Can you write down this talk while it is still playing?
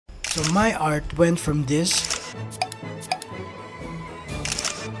So my art went from this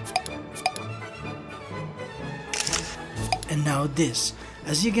and now this.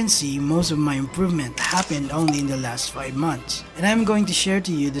 As you can see, most of my improvement happened only in the last 5 months. And I'm going to share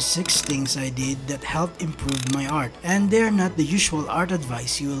to you the 6 things I did that helped improve my art. And they're not the usual art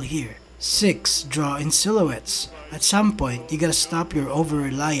advice you will hear. 6. Draw in silhouettes. At some point, you gotta stop your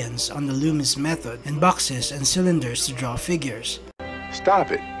over-reliance on the Loomis method and boxes and cylinders to draw figures.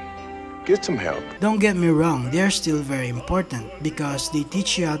 Stop it. Get some help. Don't get me wrong, they are still very important because they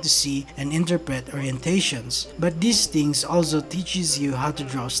teach you how to see and interpret orientations. But these things also teaches you how to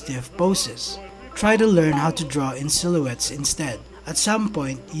draw stiff poses. Try to learn how to draw in silhouettes instead. At some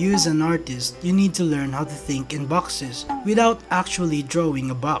point, you as an artist, you need to learn how to think in boxes without actually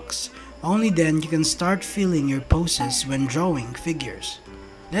drawing a box. Only then you can start feeling your poses when drawing figures.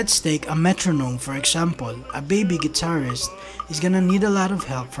 Let's take a metronome for example. A baby guitarist is gonna need a lot of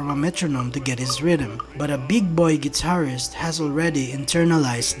help from a metronome to get his rhythm, but a big boy guitarist has already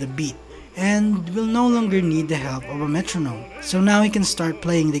internalized the beat and will no longer need the help of a metronome. So now he can start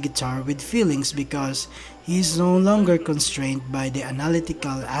playing the guitar with feelings because he is no longer constrained by the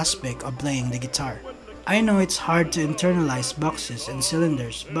analytical aspect of playing the guitar. I know it's hard to internalize boxes and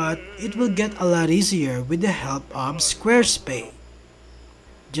cylinders, but it will get a lot easier with the help of Squarespace.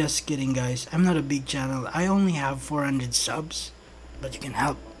 Just kidding guys, I'm not a big channel, I only have 400 subs, but you can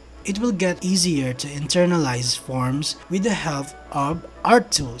help. It will get easier to internalize forms with the help of art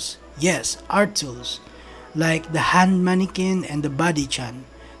tools. Yes, art tools, like the hand mannequin and the body chan.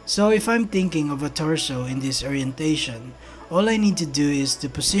 So if I'm thinking of a torso in this orientation, all I need to do is to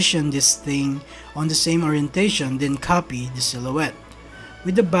position this thing on the same orientation, then copy the silhouette.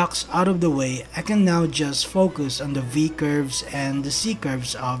 With the box out of the way, I can now just focus on the V curves and the C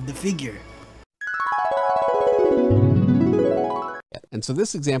curves of the figure. And so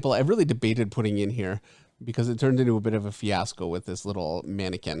this example, I really debated putting in here because it turned into a bit of a fiasco with this little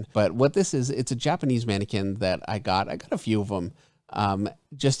mannequin. But what this is, it's a Japanese mannequin that I got a few of them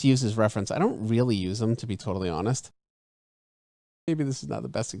just to use as reference. I don't really use them, to be totally honest. Maybe this is not the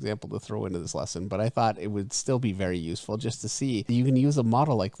best example to throw into this lesson, but I thought it would still be very useful just to see you can use a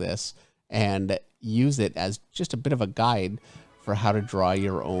model like this and use it as just a bit of a guide for how to draw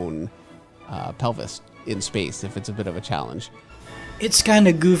your own pelvis in space if it's a bit of a challenge. It's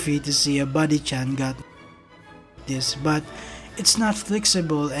kinda goofy to see a body chan got this, but it's not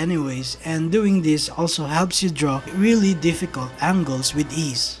flexible anyways, and doing this also helps you draw really difficult angles with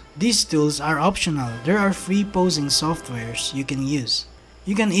ease. These tools are optional. There are free posing softwares you can use.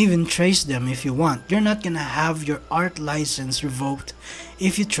 You can even trace them if you want. You're not gonna have your art license revoked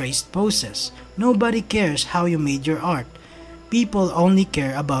if you traced poses. Nobody cares how you made your art. People only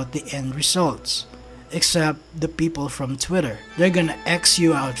care about the end results. Except the people from Twitter. They're gonna X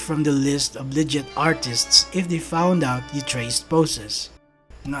you out from the list of legit artists if they found out you traced poses.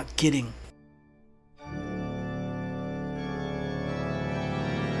 Not kidding.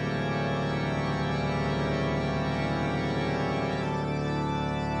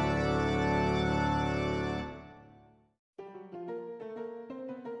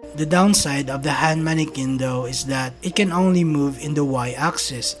 The downside of the hand mannequin though is that it can only move in the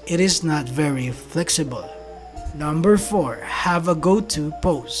y-axis. It is not very flexible. Number 4. Have a go-to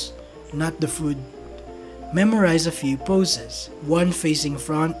pose, not the food. Memorize a few poses, one facing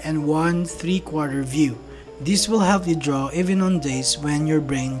front and one 3/4 view. This will help you draw even on days when your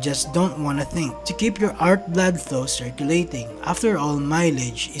brain just don't wanna think, to keep your art blood flow circulating. After all,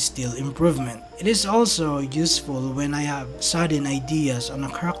 mileage is still improvement. It is also useful when I have sudden ideas on a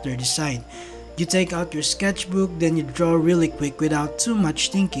character design. You take out your sketchbook, then you draw really quick without too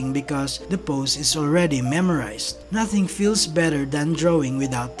much thinking because the pose is already memorized. Nothing feels better than drawing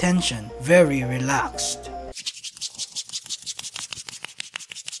without tension, very relaxed.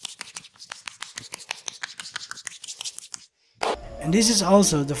 And this is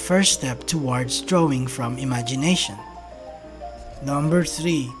also the first step towards drawing from imagination. Number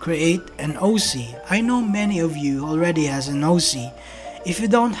 3. Create an OC. I know many of you already has an OC. If you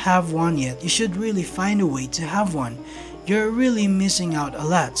don't have one yet, you should really find a way to have one. You're really missing out a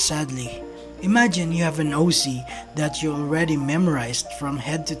lot, sadly. Imagine you have an OC that you already memorized from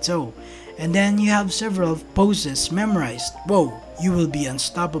head to toe, and then you have several poses memorized. Whoa, you will be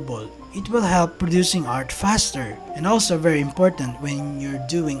unstoppable. It will help producing art faster, and also very important when you're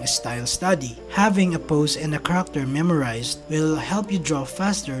doing a style study. Having a pose and a character memorized will help you draw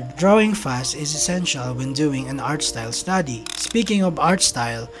faster. Drawing fast is essential when doing an art style study. Speaking of art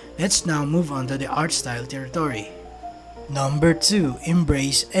style, let's now move on to the art style territory. Number 2.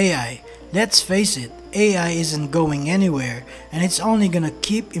 Embrace AI. Let's face it, AI isn't going anywhere and it's only gonna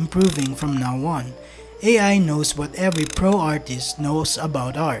keep improving from now on. AI knows what every pro artist knows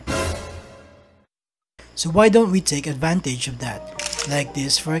about art. So why don't we take advantage of that? Like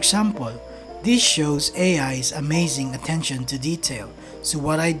this for example. This shows AI's amazing attention to detail. So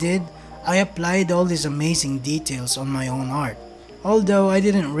what I did, I applied all these amazing details on my own art. Although I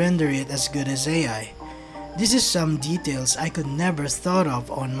didn't render it as good as AI. This is some details I could never thought of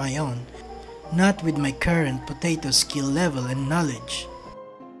on my own. Not with my current potato skill level and knowledge.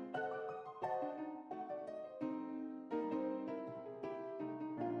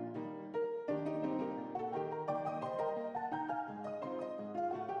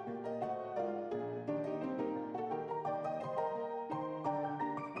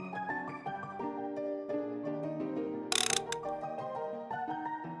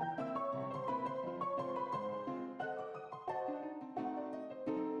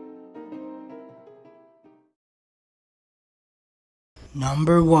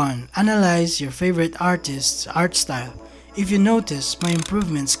 Number 1. Analyze your favorite artist's art style. If you notice, my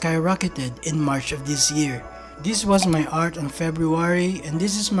improvements skyrocketed in March of this year. This was my art on February and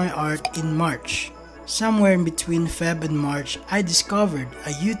this is my art in March. Somewhere in between Feb and March, I discovered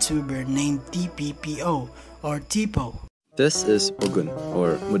a YouTuber named TPPO or Tipo. This is Ogun,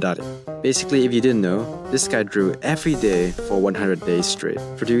 or Mudare. Basically, if you didn't know, this guy drew every day for 100 days straight,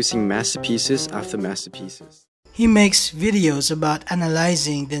 producing masterpieces after masterpieces. He makes videos about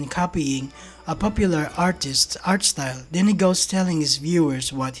analyzing then copying a popular artist's art style. Then he goes telling his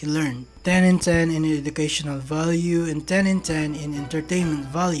viewers what he learned. 10 in 10 in educational value and 10 in 10 in entertainment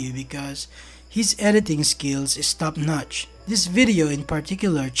value because his editing skills is top notch. This video in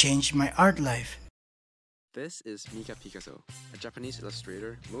particular changed my art life. This is Mika Picasso, a Japanese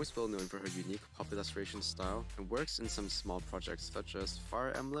illustrator most well known for her unique pop illustration style and works in some small projects such as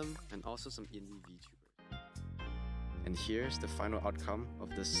Fire Emblem and also some indie VTubers. And here's the final outcome of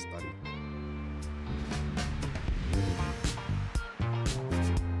this study.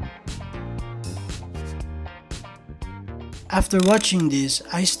 After watching this,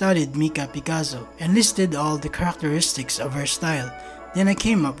 I studied Mika Picasso and listed all the characteristics of her style. Then I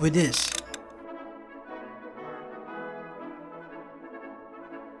came up with this.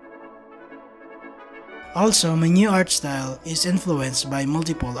 Also, my new art style is influenced by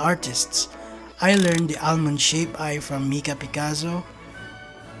multiple artists. I learned the almond shape eye from Mika Picasso,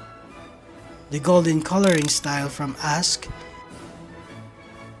 the golden coloring style from Ask,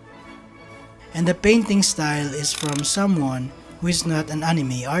 and the painting style is from someone who is not an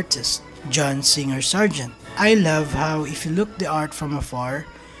anime artist, John Singer Sargent. I love how if you look the art from afar,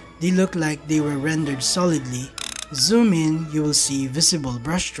 they look like they were rendered solidly. Zoom in, you will see visible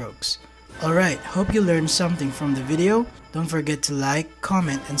brushstrokes. Alright, hope you learned something from the video. Don't forget to like,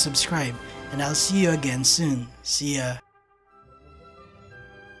 comment, and subscribe. And I'll see you again soon. See ya.